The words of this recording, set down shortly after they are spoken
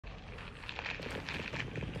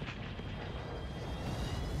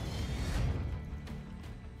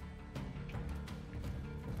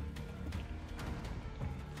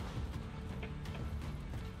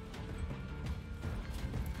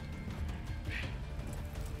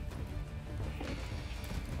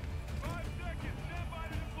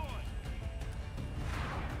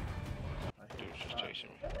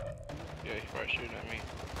Okay, right shooting at me.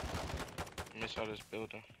 Miss out this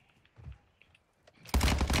building.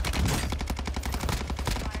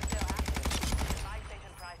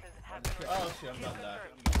 Oh shit, I'm about to die.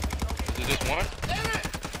 Is it just one? Damn it!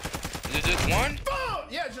 Is it just one? Oh,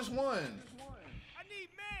 yeah, just one.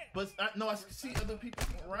 But no, I see other people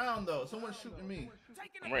around though. Someone's shooting me.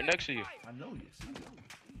 I'm right next to you. I know you. See.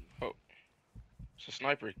 Oh, it's a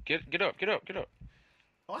sniper. Get up.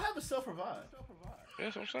 Oh, I have a self-revive.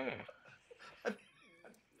 That's what I'm saying.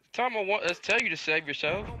 Time I want. Let's tell you to save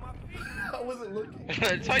yourself. I wasn't looking.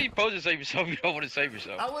 That's how you supposed to save yourself. You don't want to save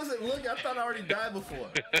yourself. I wasn't looking. I thought I already died before.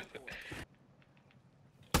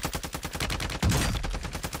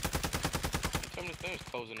 Some of the things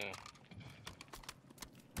closing now.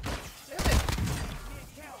 Damn it!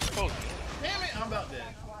 Closing. Damn it! I'm about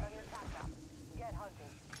dead.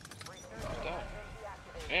 Stop.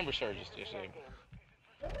 Amber Surge just disabled.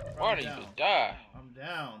 Why did you just die? I'm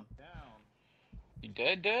down. You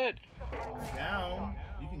dead? I'm down.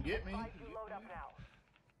 You can get me. I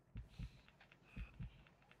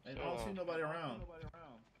don't see nobody around.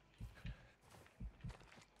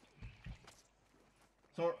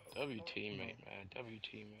 So W teammate, man. W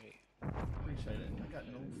teammate. Appreciate it. I got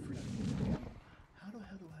no freaking. How the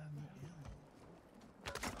hell do I have no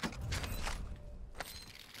ammo?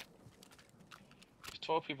 There's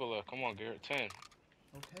 12 people left. Come on, Garrett. 10. Okay,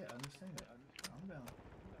 I understand that. I'm down.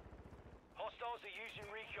 Hostiles are using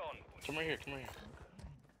recon. Come right here. Right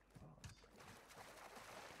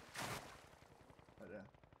there.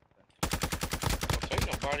 Don't take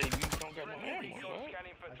nobody if you don't got no ammo, bud.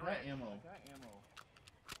 Scanning for I got threats. ammo.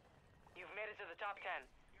 You've made it to the top 10.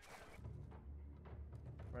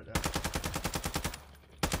 Right there.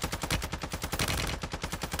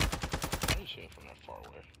 I'm shooting from that far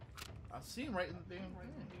away. I see him right in the damn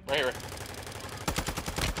thing. Right here.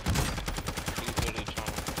 He's literally trying.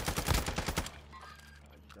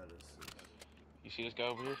 You see this guy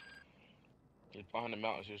over here? He's behind the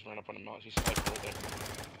mountains. He just ran up on the mountains. He's sniping right there.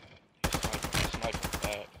 He's sniping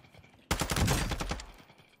bad.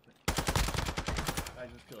 I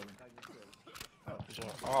just killed him. Oh, Good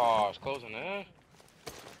job. Oh, it's closing in.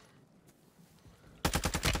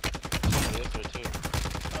 Somebody else there too.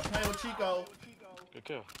 I'm playing with Chico. Good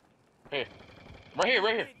kill. Here. Right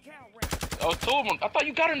here. Oh, two of them. I thought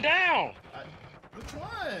you got him down. Which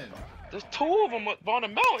one? There's two of them up on the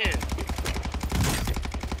mountain.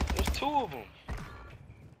 There's two of them.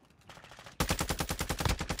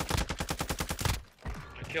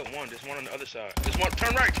 I killed one. There's one on the other side. There's one.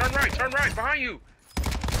 Turn right. Behind you.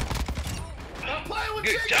 I'm playing with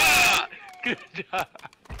Good Chico. job. Good job.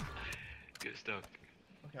 Good stuff.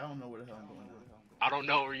 Okay, I don't know where the hell I'm going now. I don't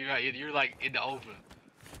know where you at either. You're like in the open.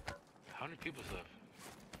 How many people's left?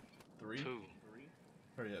 3? 2.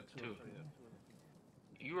 Oh, yeah, 2.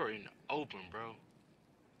 You are in the open, bro.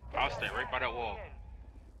 I'll stay right by that wall.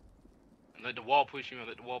 And let the wall push you in.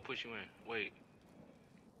 Wait.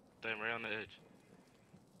 Stay right on the edge.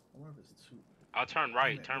 I wonder if it's 2. I'll turn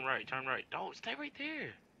right. Don't stay right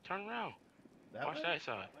there. Turn around. Watch way? that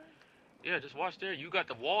side. Yeah, just watch there. You got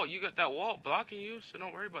the wall. You got that wall blocking you, so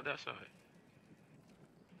don't worry about that side.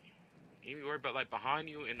 You worry about like behind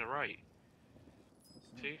you and the right.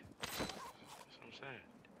 See? That's what I'm saying.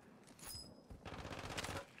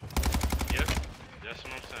 Yep. That's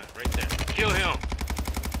what I'm saying. Right there. Kill him.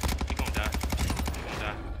 He gonna die.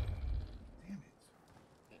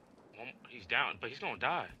 Damn it. He's down, but he's gonna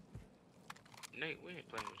die. Nate, we ain't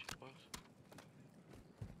playing with you, boss.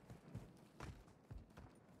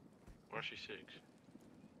 Where's she 6?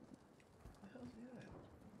 What the hell's he at?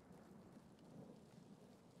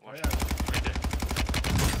 Watch him. Right there.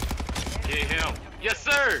 Get him. Yes,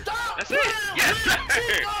 sir. Stop That's it. Yes, sir.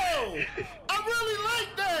 Chico! I really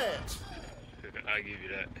like that. I give you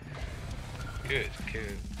that. Good.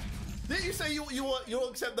 Didn't you say you'll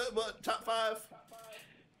accept that, but top 5?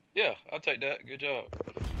 Yeah, I'll take that. Good job.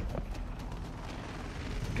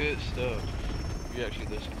 Good stuff. You actually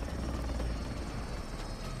listen.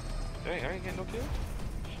 Dang, I ain't getting no kills.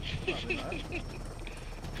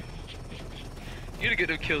 You didn't get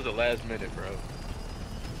no kills the last minute, bro.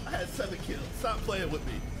 I had 7 kills. Stop playing with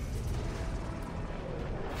me.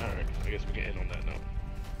 Alright, I guess we can end on that note.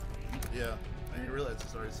 Yeah, I didn't realize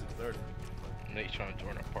it's already 6:30. Nate's trying to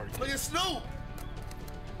join our party. Look at Snoop!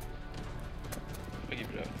 I'll give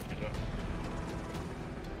you that. Good job.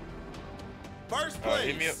 First place!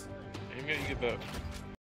 Hit me up, you get back.